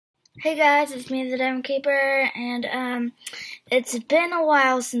Hey guys, it's me, the Diamond Keeper, and it's been a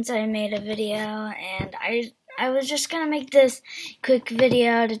while since I made a video, and I was just gonna make this quick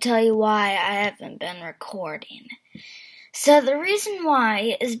video to tell you why I haven't been recording. So the reason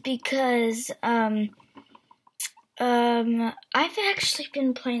why is because I've actually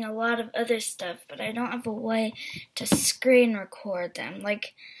been playing a lot of other stuff, but I don't have a way to screen record them,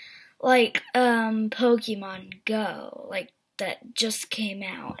 like Pokemon Go, that just came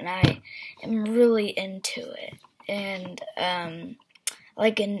out, and I am really into it. And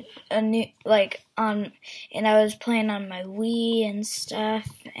and I was playing on my Wii and stuff,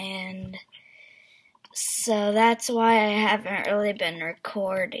 and so that's why I haven't really been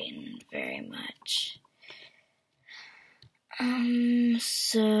recording very much.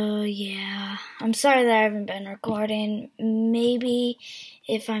 So yeah, I'm sorry that I haven't been recording. Maybe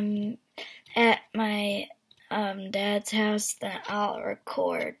if I'm at my dad's house, then I'll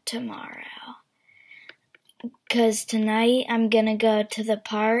record tomorrow. 'Cause tonight I'm gonna go to the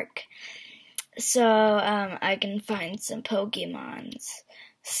park, so I can find some Pokemons.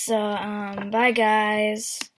 So bye guys.